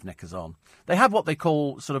knickers on. They have what they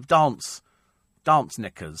call sort of dance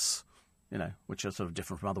knickers, you know, which are sort of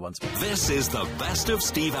different from other ones. This is the best of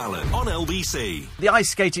Steve Allen on LBC. The ice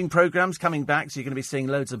skating programme's coming back, so you're going to be seeing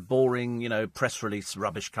loads of boring, you know, press release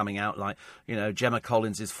rubbish coming out, like, you know, Gemma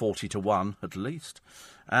Collins is 40-1, at least,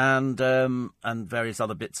 and various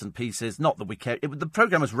other bits and pieces. Not that we care. The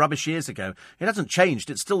programme was rubbish years ago. It hasn't changed.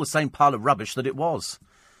 It's still the same pile of rubbish that it was,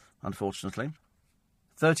 unfortunately.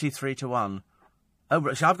 33-1.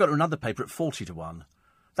 Oh, so I've got another paper at 40-1.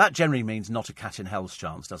 That generally means not a cat in hell's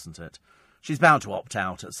chance, doesn't it? She's bound to opt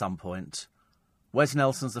out at some point. Wes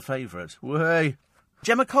Nelson's the favourite. Way.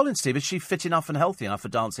 Gemma Collins, Steve, is she fit enough and healthy enough for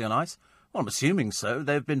Dancing on Ice? Well, I'm assuming so.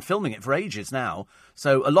 They've been filming it for ages now.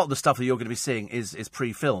 So a lot of the stuff that you're going to be seeing is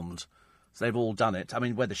pre-filmed. So they've all done it. I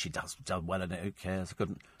mean, whether she does well in it, who cares?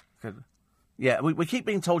 Yeah, we keep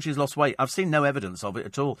being told she's lost weight. I've seen no evidence of it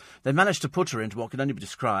at all. They managed to put her into what can only be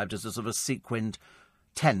described as a sort of a sequined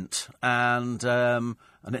tent, and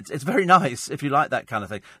it's very nice if you like that kind of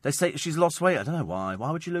thing. They say she's lost weight. I don't know why.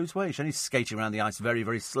 Why would you lose weight? She's only skating around the ice very,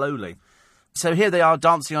 very slowly. So here they are,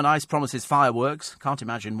 Dancing on Ice promises fireworks. Can't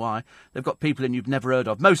imagine why. They've got people in you've never heard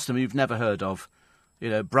of. Most of them you've never heard of. You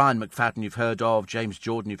know, Brian McFadden you've heard of, James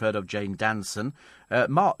Jordan you've heard of, Jane Danson.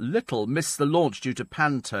 Mark Little missed the launch due to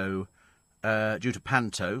Panto.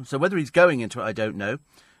 So whether he's going into it, I don't know.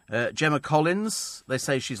 Gemma Collins, they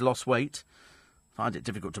say she's lost weight. Find it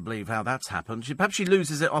difficult to believe how that's happened. Perhaps she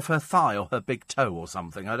loses it off her thigh or her big toe or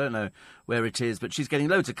something. I don't know where it is, but she's getting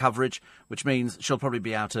loads of coverage, which means she'll probably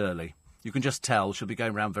be out early. You can just tell she'll be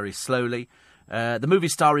going around very slowly. The movie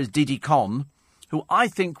star is Didi Conn, who I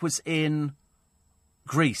think was in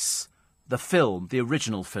Grease, the film, the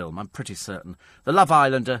original film, I'm pretty certain. The Love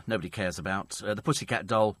Islander, nobody cares about. The Pussycat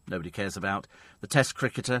Doll, nobody cares about. The Test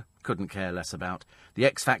Cricketer, couldn't care less about. The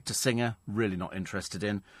X Factor singer, really not interested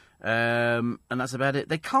in. And that's about it.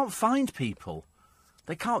 They can't find people.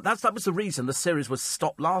 They can't. That was the reason the series was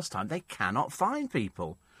stopped last time. They cannot find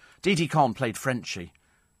people. Didi Conn played Frenchie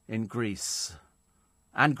in Grease.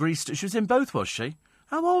 And Grease, she was in both, was she?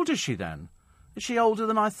 How old is she then? Is she older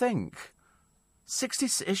than I think?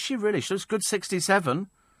 60, is she really? She looks good 67.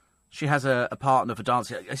 She has a partner for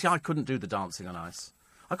dancing. See, I couldn't do the Dancing on Ice.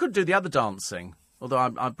 I couldn't do the other dancing, although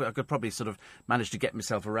I could probably sort of manage to get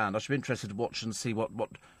myself around. I should be interested to watch and see what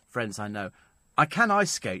friends I know. I can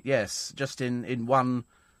ice skate, yes, just in one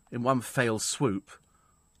fail swoop.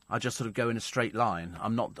 I just sort of go in a straight line.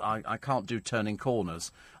 I can't do turning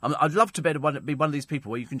corners. I'd love to be one of these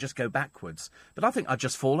people where you can just go backwards, but I think I'd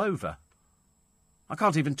just fall over. I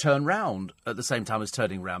can't even turn round at the same time as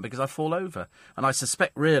turning round because I fall over. And I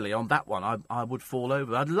suspect, really, on that one, I would fall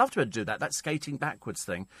over. I'd love to be able to do that skating backwards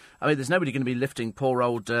thing. I mean, there's nobody going to be lifting poor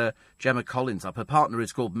old Gemma Collins up. Her partner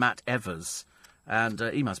is called Matt Evers, and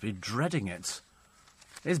he must be dreading it.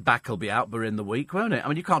 His back will be out in the week, won't it? I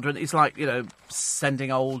mean, you can't do it. It's like, you know,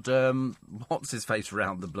 sending old, what's-his-face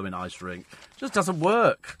around the blooming ice rink. It just doesn't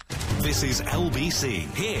work. This is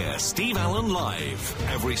LBC. Hear Steve Allen live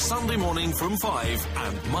every Sunday morning from 5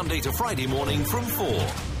 and Monday to Friday morning from 4.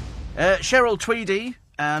 Cheryl Tweedy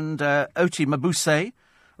and Oti Mabuse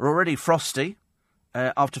are already frosty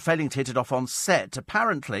after failing to hit it off on set.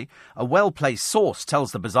 Apparently, a well-placed source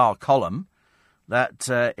tells the Bizarre column that,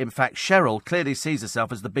 in fact, Cheryl clearly sees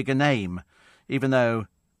herself as the bigger name. even though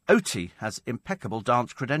Oti has impeccable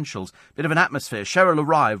dance credentials. Bit of an atmosphere. Cheryl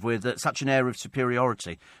arrived with such an air of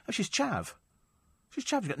superiority. Oh, she's chav. She's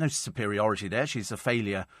got no superiority there. She's a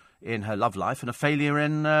failure in her love life and a failure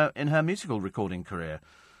in her musical recording career.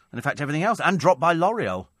 And, in fact, everything else. And dropped by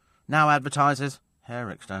L'Oreal. Now advertises hair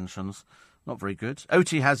extensions. Not very good.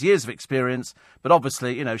 Oti has years of experience, but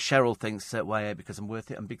obviously, Cheryl thinks, well, because I'm worth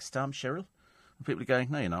it, I'm big star, I'm Cheryl. And people are going,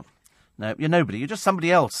 no, you're not. No, you're nobody. You're just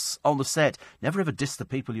somebody else on the set. Never ever diss the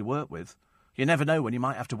people you work with. You never know when you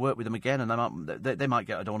might have to work with them again, and they might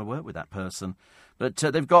get, I don't want to work with that person. But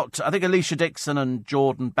they've got, I think, Alicia Dixon and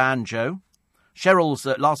Jordan Banjo. Cheryl's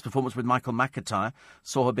last performance with Michael McIntyre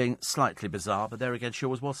saw her being slightly bizarre, but there again, she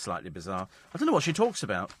always was slightly bizarre. I don't know what she talks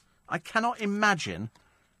about. I cannot imagine,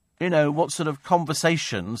 what sort of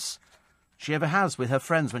conversations she ever has with her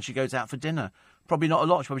friends when she goes out for dinner. Probably not a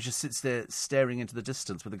lot. She probably just sits there staring into the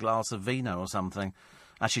distance with a glass of vino or something.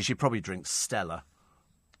 Actually, she probably drinks Stella.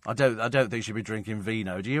 I don't think she'll be drinking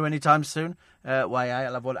vino. Do you anytime soon? Why, I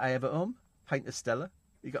love what I have at home. Paint a Stella.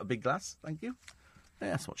 You got a big glass? Thank you. Yeah,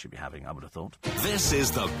 that's what she'd be having, I would have thought. This is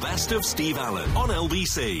the best of Steve Allen on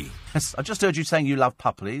LBC. Yes, I just heard you saying you love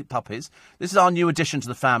puppies. This is our new addition to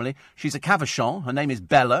the family. She's a Cavachon. Her name is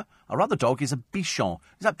Bella. Our other dog is a Bichon.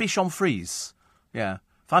 Is that Bichon Frise? Yeah.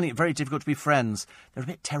 Finding it very difficult to be friends. They're a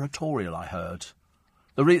bit territorial, I heard.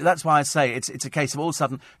 That's why I say it's a case of all of a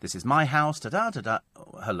sudden, this is my house, da-da-da-da.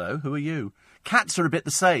 Oh, hello, who are you? Cats are a bit the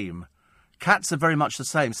same. Cats are very much the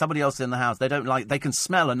same. Somebody else in the house, they can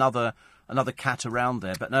smell another cat around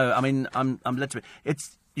there. But no, I mean, I'm led to it.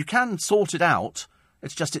 You can sort it out.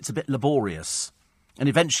 It's a bit laborious. And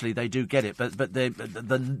eventually they do get it. But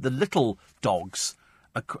the little dogs,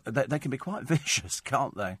 they can be quite vicious,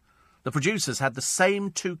 can't they? The producers had the same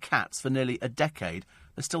two cats for nearly a decade.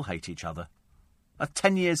 They still hate each other.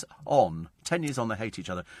 10 years on, they hate each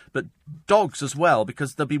other. But dogs as well,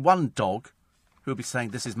 because there'll be one dog who'll be saying,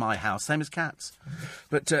 this is my house, same as cats.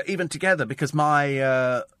 But even together, because my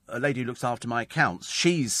a lady who looks after my accounts,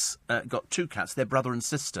 she's got two cats, they're brother and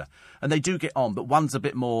sister. And they do get on, but one's a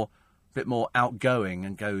bit more outgoing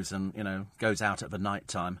and goes out at the night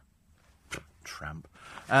time. Tramp.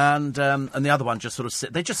 And the other one just sort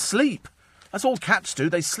of they just sleep. That's all cats do.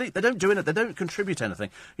 They sleep. They don't do anything. They don't contribute anything.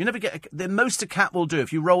 You never get... the most a cat will do,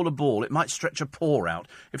 if you roll a ball, it might stretch a paw out.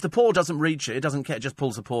 If the paw doesn't reach it, it doesn't care. It just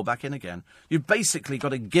pulls the paw back in again. You've basically got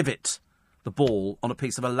to give it the ball on a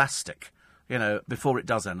piece of elastic, before it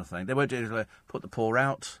does anything. They won't do put the paw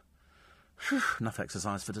out. Whew, enough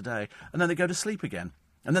exercise for today. And then they go to sleep again.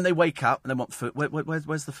 And then they wake up and they want food.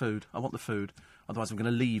 Where's the food? I want the food. Otherwise I'm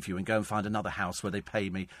going to leave you and go and find another house where they pay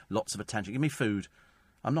me lots of attention. Give me food.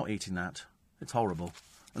 I'm not eating that. It's horrible.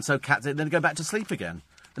 And so cats, then go back to sleep again.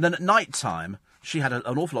 And then at night time, she had an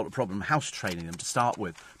awful lot of problem house training them to start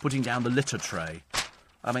with, putting down the litter tray.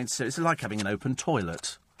 I mean, so it's like having an open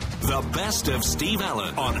toilet. The best of Steve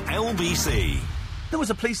Allen on LBC. There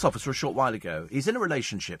was a police officer a short while ago. He's in a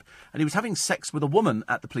relationship, and he was having sex with a woman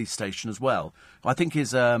at the police station as well, who I think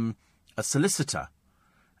is a solicitor.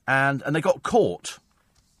 And they got caught.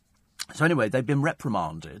 So anyway, they've been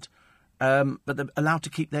reprimanded, but they're allowed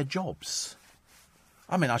to keep their jobs.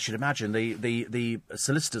 I mean, I should imagine the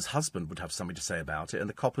solicitor's husband would have something to say about it, and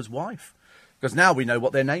the copper's wife. Because now we know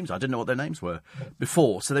what their names are. I didn't know what their names were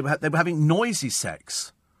before. So they were having noisy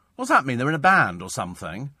sex. What does that mean? They're in a band or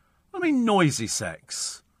something? What do you mean noisy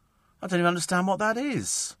sex? I don't even understand what that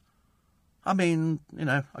is. I mean,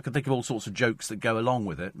 I can think of all sorts of jokes that go along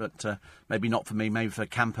with it, but maybe not for me, maybe for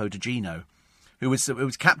Campo de Gino, who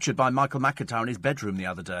was captured by Michael McIntyre in his bedroom the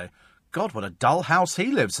other day. God, what a dull house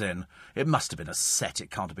he lives in. It must have been a set.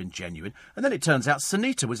 It can't have been genuine. And then it turns out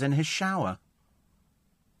Sunita was in his shower.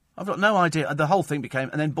 I've got no idea. The whole thing became...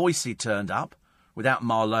 And then Boise turned up without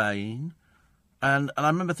Marlene. And I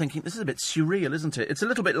remember thinking, this is a bit surreal, isn't it? It's a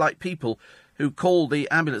little bit like people who call the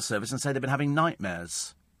ambulance service and say they've been having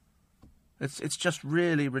nightmares. It's just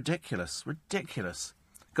really ridiculous. Ridiculous.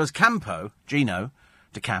 Because Gino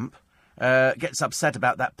de Camp, gets upset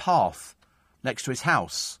about that path next to his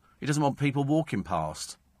house. He doesn't want people walking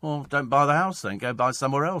past. Well, don't buy the house then. Go buy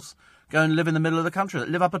somewhere else. Go and live in the middle of the country.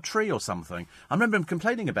 Live up a tree or something. I remember him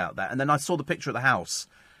complaining about that. And then I saw the picture of the house.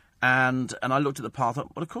 And I looked at the path.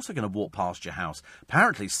 Well, of course they're going to walk past your house.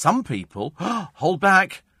 Apparently some people, hold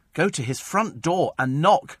back, go to his front door and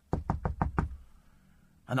knock.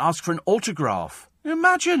 And ask for an autograph. Can you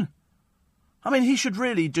imagine? I mean, he should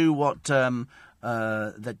really do what the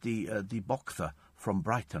boxer from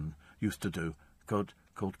Brighton used to do, called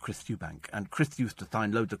Chris Eubank. And Chris used to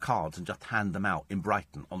find loads of cards and just hand them out in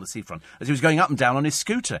Brighton on the seafront as he was going up and down on his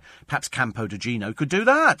scooter. Perhaps Campo de Gino could do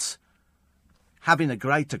that. Having a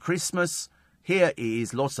greater Christmas, Here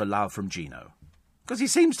is Lots of Love from Gino. Because he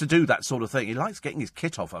seems to do that sort of thing. He likes getting his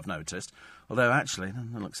kit off, I've noticed. Although, actually, it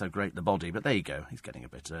doesn't look so great, the body. But there you go. He's getting a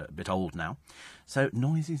bit old now. So,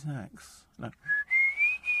 noisy sex. No.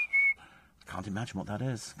 Can't imagine what that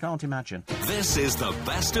is. Can't imagine. This is the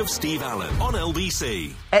best of Steve Allen on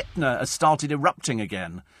LBC. Etna has started erupting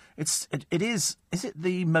again. Is it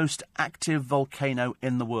the most active volcano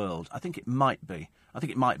in the world? I think it might be.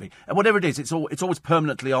 And whatever it is, it's always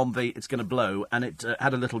permanently on the it's going to blow, and it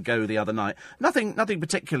had a little go the other night. Nothing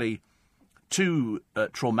particularly too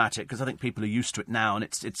traumatic, because I think people are used to it now, and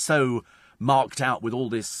it's so marked out with all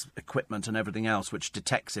this equipment and everything else, which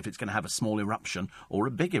detects if it's going to have a small eruption or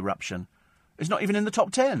a big eruption. It's not even in the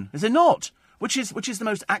top 10, is it not? Which is the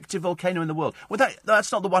most active volcano in the world? Well,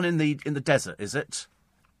 that's not the one in the desert, is it?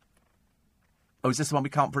 Oh, is this the one we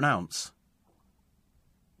can't pronounce?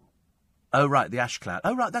 Oh, right, the ash cloud.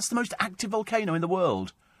 Oh, right, that's the most active volcano in the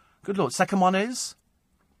world. Good Lord. Second one is?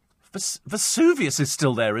 Vesuvius is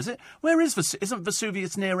still there, is it? Where is Vesuvius? Isn't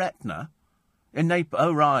Vesuvius near Etna? In Naples?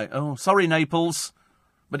 Oh, right. Oh, sorry, Naples.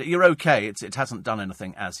 But you're okay. It hasn't done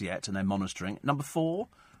anything as yet, and they're monitoring. Number 4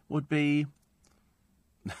 would be...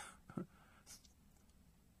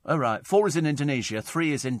 Oh, right. 4 is in Indonesia.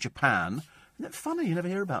 3 is in Japan. Isn't it funny? You never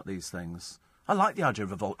hear about these things. I like the idea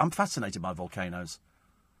of a volcano. I'm fascinated by volcanoes.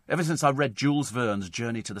 Ever since I read Jules Verne's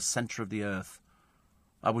Journey to the Centre of the Earth,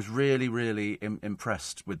 I was really, really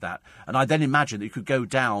impressed with that. And I then imagined that you could go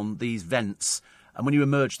down these vents, and when you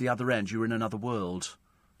emerged the other end, you were in another world,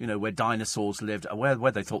 you know, where dinosaurs lived. Where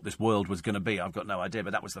they thought this world was going to be, I've got no idea,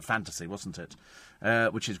 but that was the fantasy, wasn't it?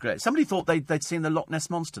 Which is great. Somebody thought they'd seen the Loch Ness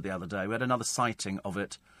Monster the other day. We had another sighting of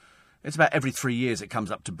it. It's about every 3 years it comes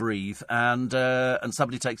up to breathe, and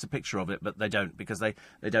somebody takes a picture of it, but they don't, because they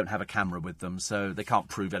don't have a camera with them, so they can't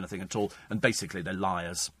prove anything at all. And basically they're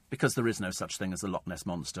liars, because there is no such thing as the Loch Ness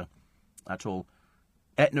Monster at all.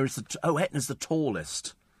 Etna's the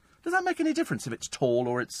tallest. Does that make any difference if it's tall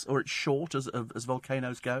or it's short as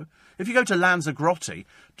volcanoes go? If you go to Lanzarote,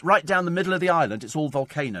 right down the middle of the island, it's all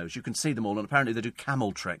volcanoes. You can see them all, and apparently they do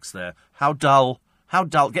camel treks there. How dull. How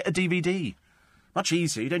dull. Get a DVD. Much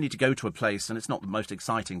easier. You don't need to go to a place, and it's not the most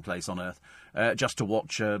exciting place on Earth, just to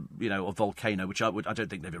watch, a volcano, which I don't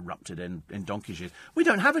think they've erupted in donkey's years. We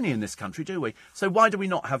don't have any in this country, do we? So why do we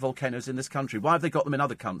not have volcanoes in this country? Why have they got them in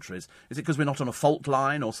other countries? Is it because we're not on a fault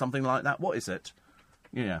line or something like that? What is it?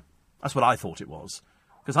 Yeah, that's what I thought it was.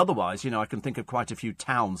 Because otherwise, I can think of quite a few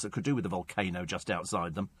towns that could do with a volcano just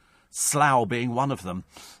outside them. Slough being one of them.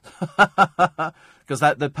 Because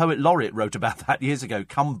the poet laureate wrote about that years ago.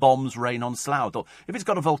 Come bombs, rain on Slough. Thought, if it's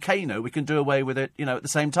got a volcano, we can do away with it, at the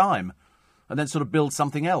same time. And then sort of build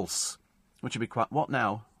something else. Which would be quite... What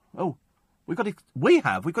now? Oh, we've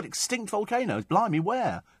got extinct volcanoes. Blimey,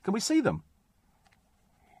 where? Can we see them?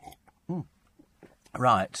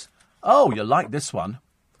 Right. Oh, you'll like this one.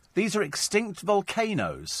 These are extinct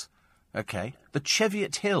volcanoes. Okay. The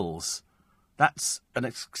Cheviot Hills. That's an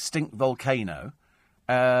extinct volcano.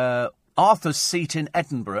 Arthur's Seat in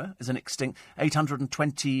Edinburgh is an extinct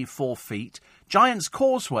 824 feet. Giant's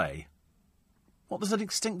Causeway. What, there's an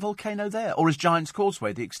extinct volcano there? Or is Giant's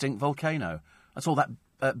Causeway the extinct volcano? That's all that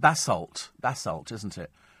basalt, isn't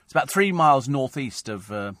it? It's about 3 miles northeast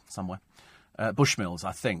of somewhere. Bushmills,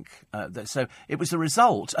 I think. So it was the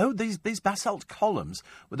result... Oh, these basalt columns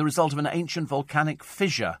were the result of an ancient volcanic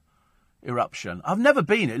fissure eruption. I've never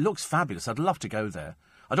been. It looks fabulous. I'd love to go there.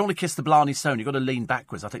 I don't want to kiss the Blarney Stone. You've got to lean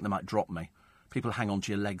backwards. I think they might drop me. People hang on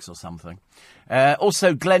to your legs or something.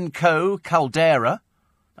 Also, Glencoe Caldera.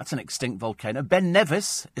 That's an extinct volcano. Ben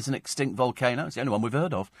Nevis is an extinct volcano. It's the only one we've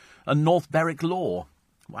heard of. And North Berwick Law.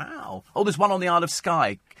 Wow. Oh, there's one on the Isle of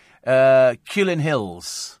Skye. Culin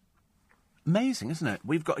Hills. Amazing, isn't it?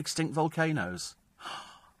 We've got extinct volcanoes.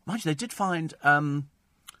 Mind you, they did find...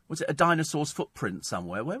 was it a dinosaur's footprint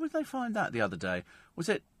somewhere? Where would they find that the other day? Was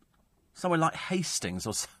it somewhere like Hastings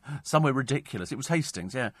or somewhere ridiculous? It was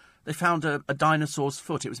Hastings, yeah. They found a dinosaur's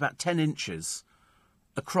foot. It was about 10 inches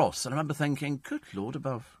across. And I remember thinking, good Lord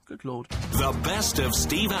above, good Lord. The best of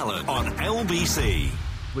Steve Allen on LBC.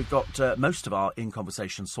 We've got most of our In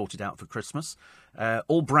Conversation sorted out for Christmas.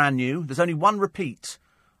 All brand new. There's only one repeat,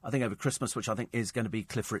 I think, over Christmas, which I think is going to be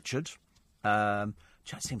Cliff Richard.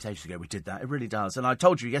 It seems ages ago we did that. It really does. And I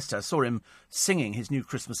told you yesterday, I saw him singing his new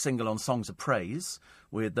Christmas single on Songs of Praise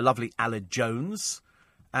with the lovely Aled Jones.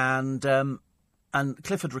 And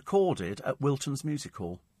Cliff had recorded at Wilton's Music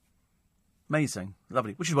Hall. Amazing.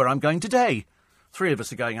 Lovely. Which is where I'm going today. 3 of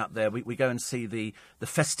us are going up there. We go and see the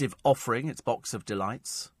festive offering. It's Box of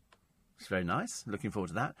Delights. It's very nice. Looking forward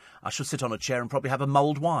to that. I shall sit on a chair and probably have a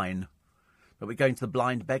mulled wine. But we're going to the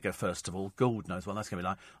blind beggar, first of all. Gould knows what that's going to be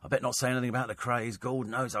like. I bet not say anything about the craze. Gould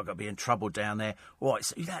knows I've got to be in trouble down there.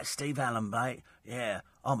 What, is that Steve Allen, mate? Yeah,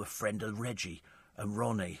 I'm a friend of Reggie and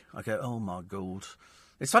Ronnie. I go, oh, my Gould.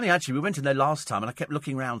 It's funny, actually, we went in there last time and I kept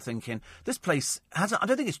looking around thinking, this place hasn't... I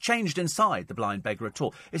don't think it's changed inside, the blind beggar, at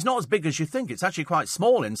all. It's not as big as you think. It's actually quite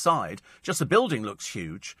small inside. Just the building looks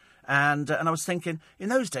huge. And I was thinking, in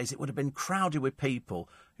those days, it would have been crowded with people.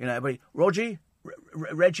 You know, everybody,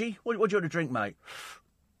 Reggie, what do you want to drink, mate?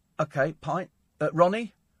 OK, pint.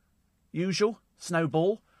 Ronnie, usual,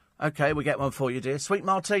 snowball. OK, we get one for you, dear. Sweet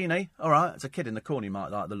martini. All right, there's a kid in the corner you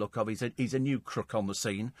might like the look of. He's a new crook on the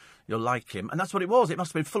scene. You'll like him. And that's what it was. It must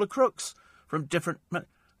have been full of crooks from different...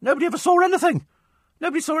 Nobody ever saw anything.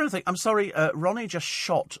 Nobody saw anything. I'm sorry, Ronnie just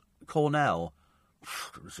shot Cornell.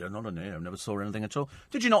 Not in here. I never saw anything at all.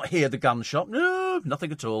 Did you not hear the gunshot? No,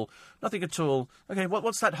 nothing at all. Nothing at all. OK,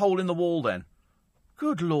 what's that hole in the wall then?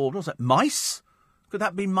 Good Lord, what's that? Mice? Could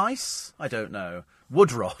that be mice? I don't know.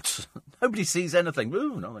 Wood rot. Nobody sees anything.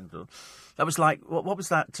 Ooh, nothing at all. That was like, what was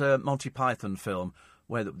that Monty Python film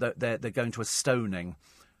where they're going to a stoning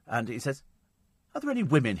and he says, are there any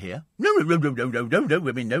women here? No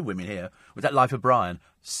women here. Was that Life of Brian?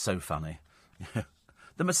 So funny.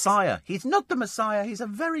 The Messiah. He's not the Messiah. He's a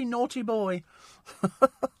very naughty boy.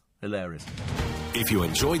 Hilarious. If you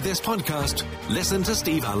enjoyed this podcast, listen to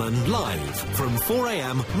Steve Allen live from 4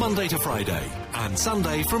 a.m. Monday to Friday and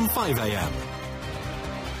Sunday from 5 a.m.